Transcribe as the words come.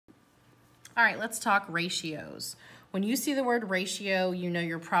All right, let's talk ratios. When you see the word ratio, you know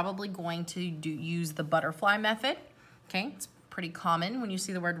you're probably going to use the butterfly method. Okay, it's pretty common when you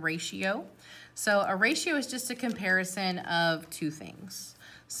see the word ratio. So a ratio is just a comparison of two things.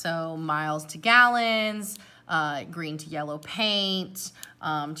 So miles to gallons, green to yellow paint,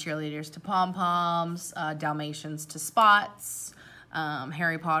 cheerleaders to pom-poms, Dalmatians to spots,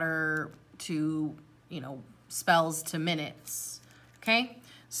 Harry Potter to, spells to minutes, okay?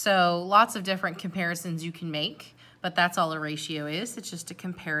 So lots of different comparisons you can make, but that's all a ratio is. It's just a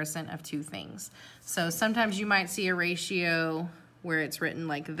comparison of two things. So sometimes you might see a ratio where it's written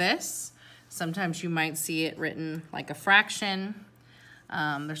like this. Sometimes you might see it written like a fraction.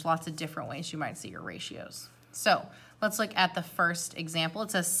 There's lots of different ways you might see your ratios. So let's look at the first example.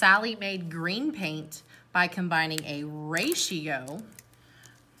 It says Sally made green paint by combining a ratio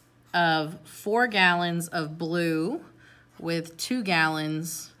of 4 gallons of blue with 2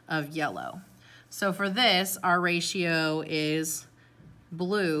 gallons of yellow. So for this, our ratio is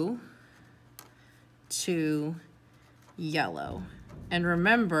blue to yellow. And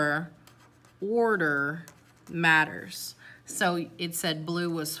remember, order matters. So it said blue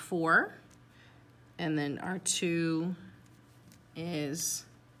was 4, and then our 2 is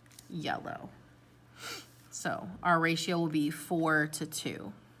yellow. So our ratio will be 4 to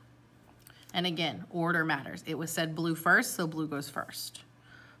 2. And again, order matters. It was said blue first, so blue goes first,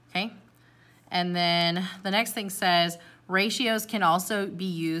 okay? And then the next thing says, ratios can also be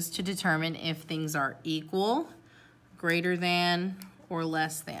used to determine if things are equal, greater than, or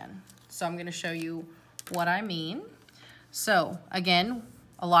less than. So I'm gonna show you what I mean. So again,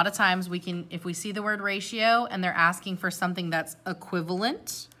 a lot of times if we see the word ratio and they're asking for something that's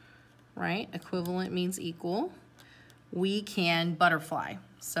equivalent, right? Equivalent means equal. We can butterfly.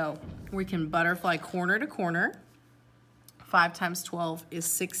 So we can butterfly corner to corner. 5 times 12 is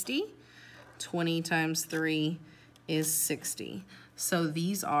 60. 20 times 3 is 60. So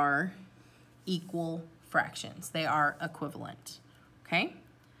these are equal fractions. They are equivalent, okay?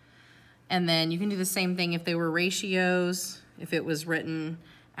 And then you can do the same thing if they were ratios. If it was written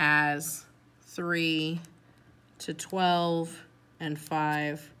as 3 to 12 and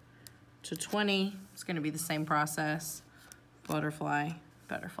 5 to 20, it's going to be the same process. Butterfly,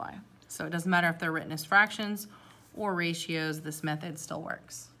 butterfly. So it doesn't matter if they're written as fractions or ratios, this method still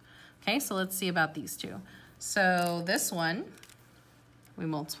works. Okay, so let's see about these two. So this one, we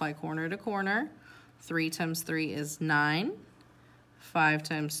multiply corner to corner. 3 times 3 is 9. 5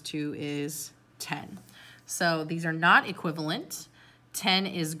 times 2 is 10. So these are not equivalent. 10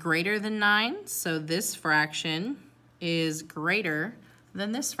 is greater than 9, so this fraction is greater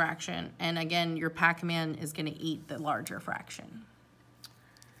than this fraction. And again, your Pac-Man is gonna eat the larger fraction.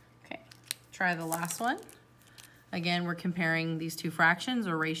 Okay, try the last one. Again, we're comparing these two fractions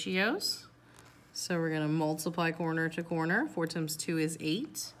or ratios. So we're gonna multiply corner to corner. 4 times 2 is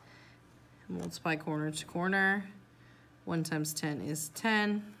 8. Multiply corner to corner. 1 times 10 is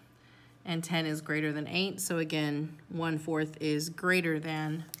 10. And 10 is greater than 8. So again, 1/4 is greater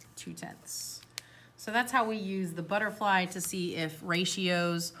than 2/10. So that's how we use the butterfly to see if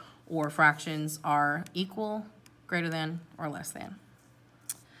ratios or fractions are equal, greater than, or less than.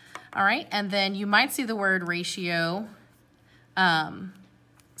 All right, and then you might see the word ratio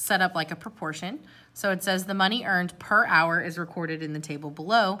set up like a proportion. So it says the money earned per hour is recorded in the table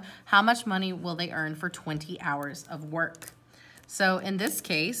below. How much money will they earn for 20 hours of work? So in this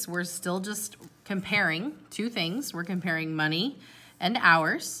case, we're still just comparing two things. We're comparing money and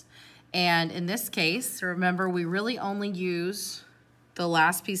hours. And in this case, remember, we really only use the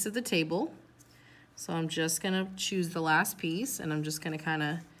last piece of the table. So I'm just gonna choose the last piece, and I'm just gonna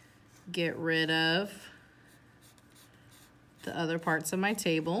kinda get rid of the other parts of my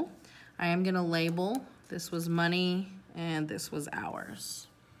table. I am gonna label, this was money and this was hours.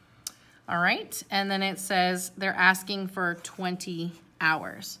 All right, and then it says they're asking for 20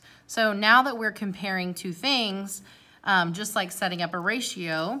 hours. So now that we're comparing two things, just like setting up a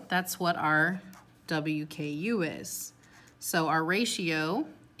ratio, that's what our WKU is. So our ratio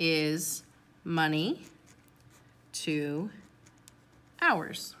is money to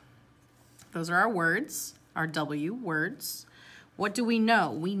hours. Those are our words, our W words. What do we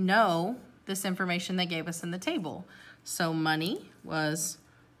know? We know this information they gave us in the table. So money was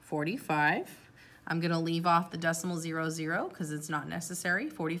 45. I'm gonna leave off the decimal 00 because it's not necessary.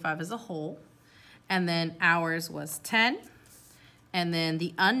 45 is a whole. And then hours was 10. And then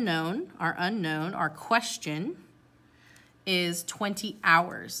the unknown, our question is 20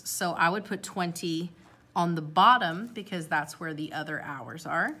 hours. So I would put 20 on the bottom because that's where the other hours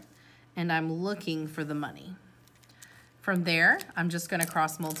are. And I'm looking for the money. From there, I'm just gonna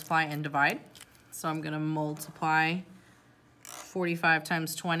cross multiply and divide. So I'm gonna multiply 45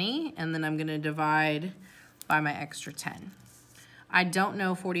 times 20, and then I'm gonna divide by my extra 10. I don't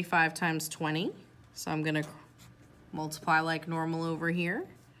know 45 times 20, so I'm gonna multiply like normal over here.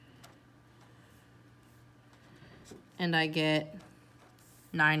 And I get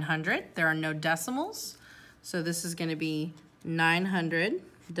 900. There are no decimals, so this is gonna be 900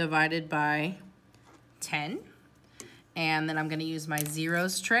 divided by 10. And then I'm gonna use my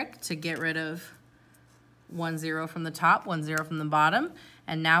zeros trick to get rid of 1 0 from the top, 1 0 from the bottom.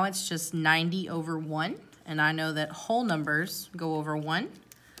 And now it's just 90 over 1. And I know that whole numbers go over 1.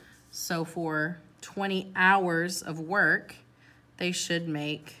 So for 20 hours of work, they should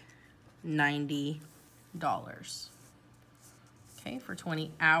make $90. Okay, for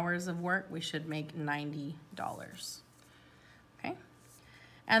 20 hours of work, we should make $90. Okay.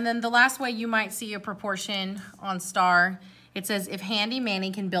 And then the last way you might see a proportion on STAAR, it says if Handy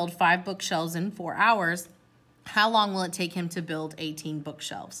Manny can build 5 bookshelves in 4 hours, how long will it take him to build 18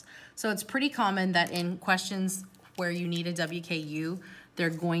 bookshelves? So it's pretty common that in questions where you need a WKU, they're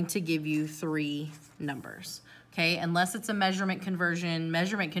going to give you 3 numbers. Okay, unless it's a measurement conversion.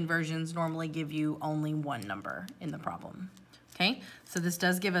 Measurement conversions normally give you only 1 number in the problem. Okay, so this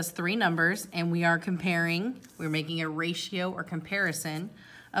does give us 3 numbers, and we are comparing, we're making a ratio or comparison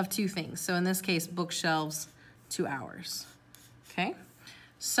of 2 things. So in this case, bookshelves to hours. Okay,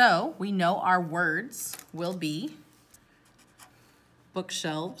 so we know our words will be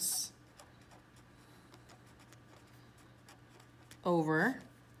bookshelves over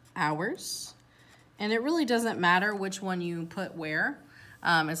hours. And it really doesn't matter which one you put where,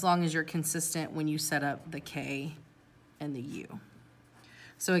 as long as you're consistent when you set up the K and the U.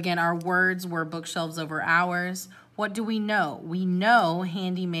 So again, our words were bookshelves over hours. What do we know? We know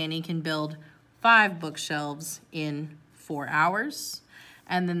Handy Manny can build 5 bookshelves in 4 hours.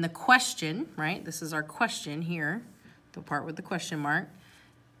 And then the question, right? This is our question here, the part with the question mark,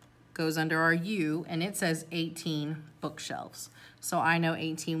 goes under our U, and it says 18 bookshelves. So I know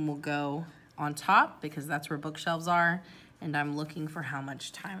 18 will go on top because that's where bookshelves are, and I'm looking for how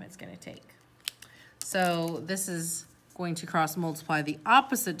much time it's going to take. So this is going to cross multiply the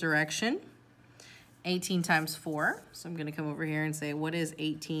opposite direction, 18 times 4. So I'm going to come over here and say, what is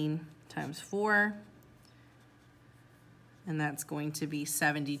 18 times 4? And that's going to be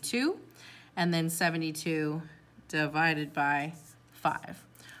 72. And then 72 divided by 5.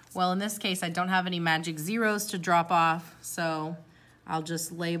 Well, in this case, I don't have any magic zeros to drop off, so I'll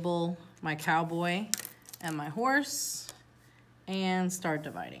just label my cowboy and my horse and start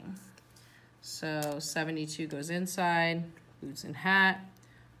dividing. So 72 goes inside, boots and hat,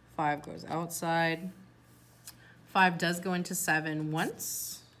 5 goes outside. 5 does go into 7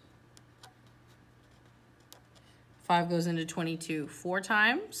 once. 5 goes into 22 4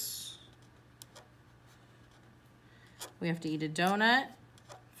 times. We have to eat a donut.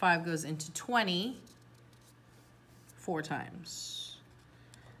 5 goes into 20 4 times.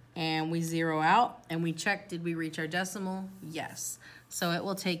 And we zero out and we check, did we reach our decimal? Yes. So it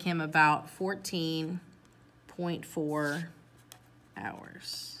will take him about 14.4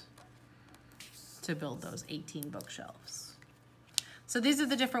 hours to build those 18 bookshelves. So these are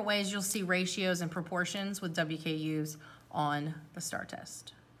the different ways you'll see ratios and proportions with WKUs on the STAAR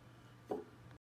test.